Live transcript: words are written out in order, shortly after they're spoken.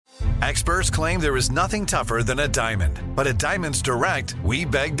Experts claim there is nothing tougher than a diamond. But at Diamonds Direct, we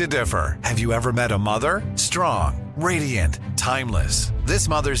beg to differ. Have you ever met a mother? Strong, radiant, timeless. This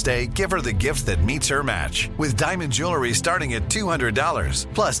Mother's Day, give her the gift that meets her match. With diamond jewelry starting at $200.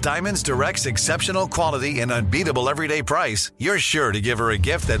 Plus Diamonds Direct's exceptional quality and unbeatable everyday price, you're sure to give her a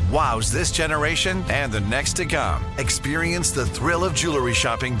gift that wows this generation and the next to come. Experience the thrill of jewelry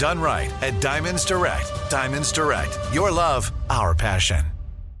shopping done right at Diamonds Direct. Diamonds Direct. Your love, our passion.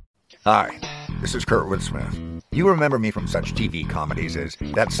 Hi, this is Kurtwood Smith. You remember me from such TV comedies as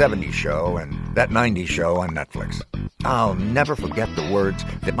That 70s Show and That 90s Show on Netflix. I'll never forget the words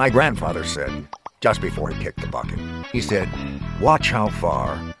that my grandfather said just before he kicked the bucket. He said, "Watch how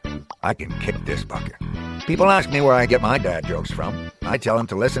far I can kick this bucket." People ask me where I get my dad jokes from. I tell them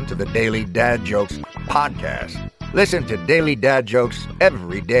to listen to the Daily Dad Jokes podcast. Listen to Daily Dad Jokes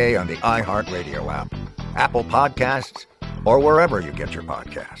every day on the iHeartRadio app, Apple Podcasts, or wherever you get your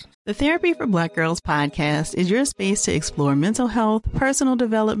podcasts. The Therapy for Black Girls podcast is your space to explore mental health, personal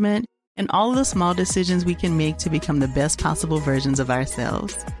development, and all of the small decisions we can make to become the best possible versions of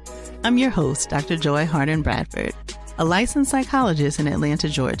ourselves. I'm your host, Dr. Joy Harden Bradford, a licensed psychologist in Atlanta,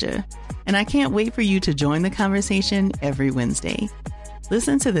 Georgia, and I can't wait for you to join the conversation every Wednesday.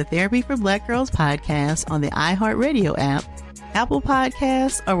 Listen to the Therapy for Black Girls podcast on the iHeartRadio app, Apple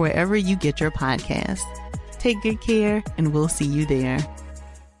Podcasts, or wherever you get your podcasts. Take good care, and we'll see you there.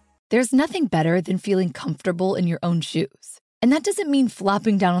 There's nothing better than feeling comfortable in your own shoes. And that doesn't mean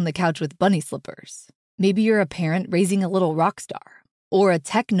flopping down on the couch with bunny slippers. Maybe you're a parent raising a little rock star, or a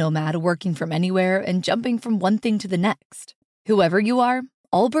tech nomad working from anywhere and jumping from one thing to the next. Whoever you are,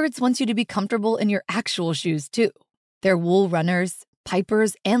 Allbirds wants you to be comfortable in your actual shoes, too. Their wool runners,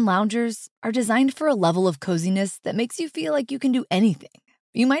 pipers, and loungers are designed for a level of coziness that makes you feel like you can do anything.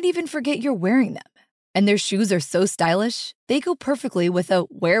 You might even forget you're wearing them. And their shoes are so stylish, they go perfectly with a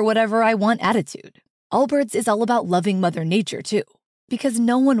wear whatever I want attitude. Allbirds is all about loving Mother Nature, too, because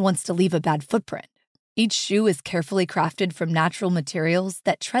no one wants to leave a bad footprint. Each shoe is carefully crafted from natural materials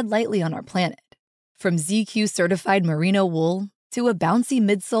that tread lightly on our planet. From ZQ-certified merino wool to a bouncy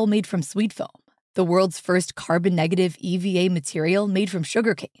midsole made from sweet foam, the world's first carbon-negative EVA material made from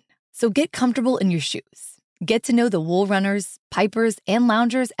sugarcane. So get comfortable in your shoes. Get to know the wool runners, pipers, and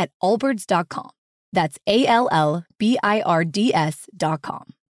loungers at allbirds.com. That's ALLBIRDS.com.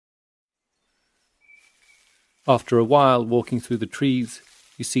 After a while walking through the trees,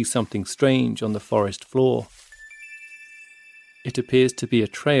 you see something strange on the forest floor. It appears to be a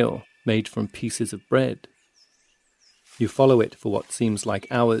trail made from pieces of bread. You follow it for what seems like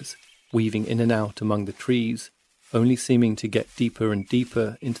hours, weaving in and out among the trees, only seeming to get deeper and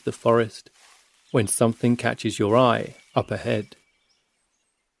deeper into the forest, when something catches your eye up ahead.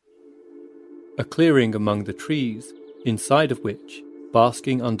 A clearing among the trees, inside of which,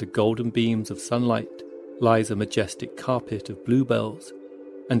 basking under golden beams of sunlight, lies a majestic carpet of bluebells,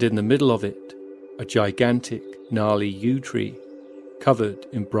 and in the middle of it, a gigantic, gnarly yew tree, covered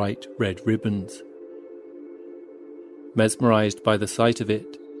in bright red ribbons. Mesmerized by the sight of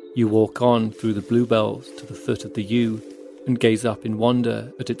it, you walk on through the bluebells to the foot of the yew and gaze up in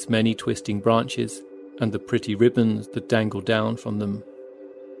wonder at its many twisting branches and the pretty ribbons that dangle down from them.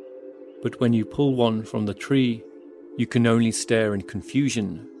 But when you pull one from the tree, you can only stare in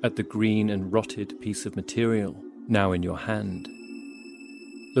confusion at the green and rotted piece of material now in your hand.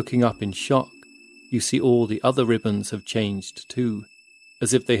 Looking up in shock, you see all the other ribbons have changed too,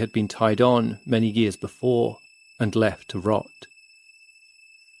 as if they had been tied on many years before and left to rot.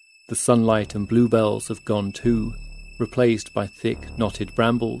 The sunlight and bluebells have gone too, replaced by thick knotted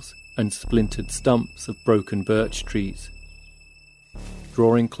brambles and splintered stumps of broken birch trees.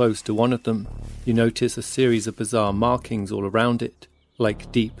 Drawing close to one of them, you notice a series of bizarre markings all around it,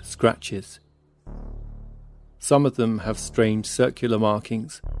 like deep scratches. Some of them have strange circular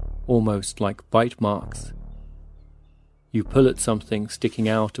markings, almost like bite marks. You pull at something sticking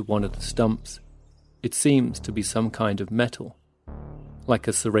out of one of the stumps. It seems to be some kind of metal, like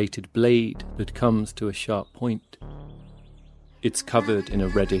a serrated blade that comes to a sharp point. It's covered in a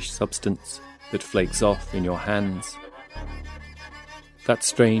reddish substance that flakes off in your hands. That's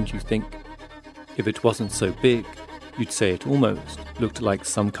strange, you think. If it wasn't so big, you'd say it almost looked like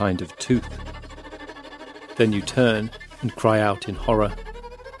some kind of tooth. Then you turn and cry out in horror,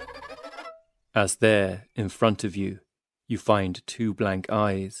 as there, in front of you, you find two blank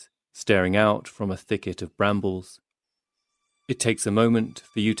eyes staring out from a thicket of brambles. It takes a moment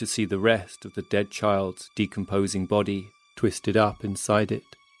for you to see the rest of the dead child's decomposing body twisted up inside it,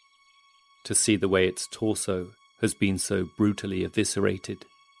 to see the way its torso has been so brutally eviscerated,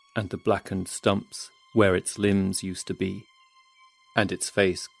 and the blackened stumps where its limbs used to be. and its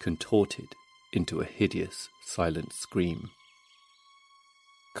face contorted into a hideous, silent scream.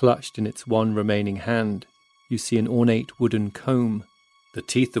 Clutched in its one remaining hand, you see an ornate wooden comb, the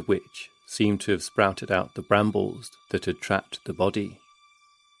teeth of which seemed to have sprouted out the brambles that had trapped the body.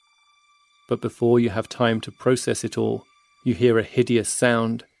 But before you have time to process it all, you hear a hideous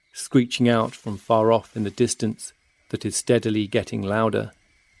sound screeching out from far off in the distance that is steadily getting louder.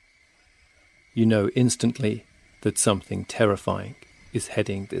 You know instantly that something terrifying is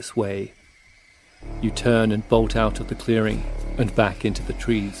heading this way. You turn and bolt out of the clearing and back into the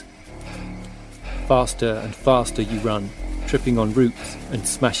trees. Faster and faster you run, tripping on roots and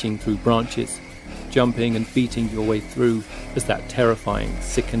smashing through branches, jumping and beating your way through as that terrifying,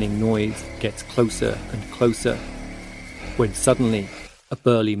 sickening noise gets closer and closer, when suddenly a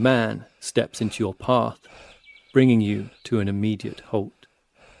burly man steps into your path, bringing you to an immediate halt.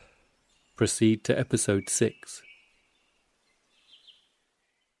 Proceed to episode 6.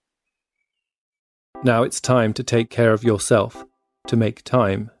 Now it's time to take care of yourself, to make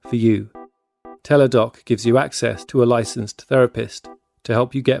time for you. Teladoc gives you access to a licensed therapist to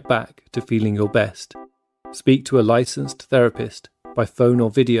help you get back to feeling your best. Speak to a licensed therapist by phone or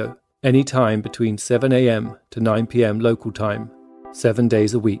video anytime between 7 a.m. to 9 p.m. local time, 7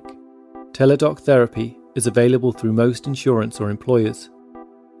 days a week. Teladoc Therapy is available through most insurance or employers.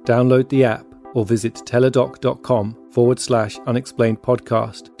 Download the app or visit teladoc.com/unexplained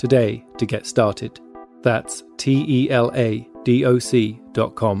podcast today to get started. That's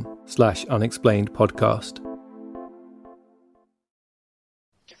teladoc.com/unexplained podcast.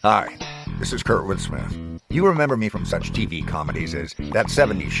 Hi, this is Kurtwood Smith. You remember me from such TV comedies as That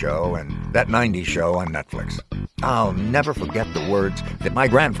 70s Show and That 90s Show on Netflix. I'll never forget the words that my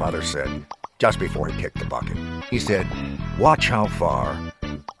grandfather said just before he kicked the bucket. He said, "Watch how far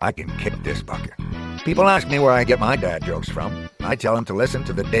I can kick this bucket." People ask me where I get my dad jokes from. I tell them to listen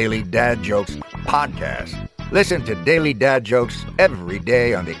to the Daily Dad Jokes podcast. Listen to Daily Dad Jokes every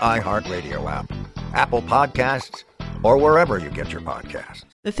day on the iHeartRadio app, Apple Podcasts, or wherever you get your podcasts.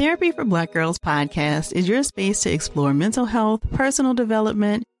 The Therapy for Black Girls podcast is your space to explore mental health, personal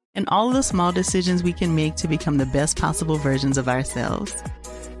development, and all of the small decisions we can make to become the best possible versions of ourselves.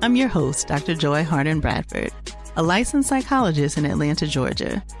 I'm your host, Dr. Joy Harden Bradford, a licensed psychologist in Atlanta,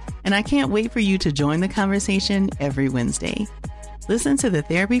 Georgia, and I can't wait for you to join the conversation every Wednesday. Listen to the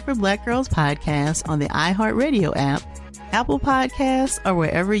Therapy for Black Girls podcast on the iHeartRadio app, Apple Podcasts, or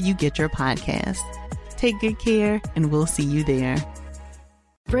wherever you get your podcasts. Take good care, and we'll see you there.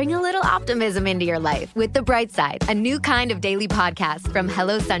 Bring a little optimism into your life with The Bright Side, a new kind of daily podcast from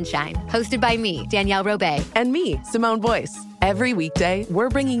Hello Sunshine, hosted by me, Danielle Robay. And me, Simone Boyce. Every weekday, we're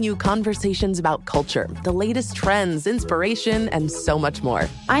bringing you conversations about culture, the latest trends, inspiration, and so much more.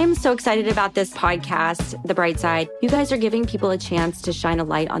 I am so excited about this podcast, The Bright Side. You guys are giving people a chance to shine a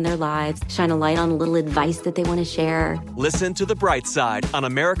light on their lives, shine a light on a little advice that they want to share. Listen to The Bright Side on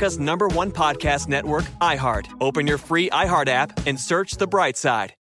America's #1 podcast network, iHeart. Open your free iHeart app and search The Bright Side.